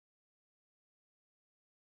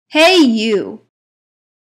Hey you!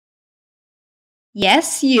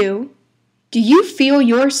 Yes, you. Do you feel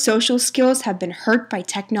your social skills have been hurt by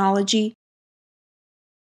technology?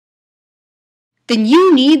 Then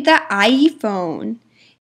you need the iPhone.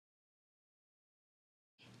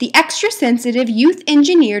 The extra-sensitive,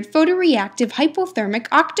 youth-engineered, photoreactive,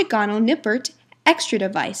 hypothermic, octagonal nippert extra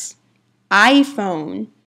device. iPhone.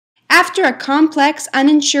 After a complex,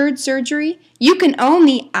 uninsured surgery, you can own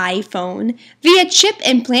the iPhone via chip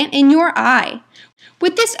implant in your eye.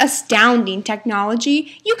 With this astounding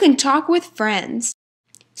technology, you can talk with friends,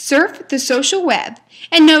 surf the social web,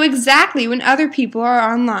 and know exactly when other people are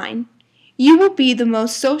online. You will be the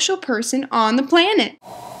most social person on the planet.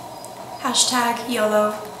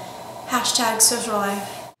 #YOLO. #social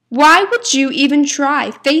life. Why would you even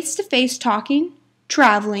try face-to-face talking,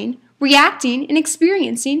 traveling, reacting, and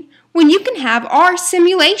experiencing when you can have our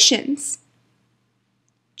simulations?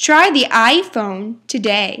 Try the iPhone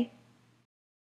today.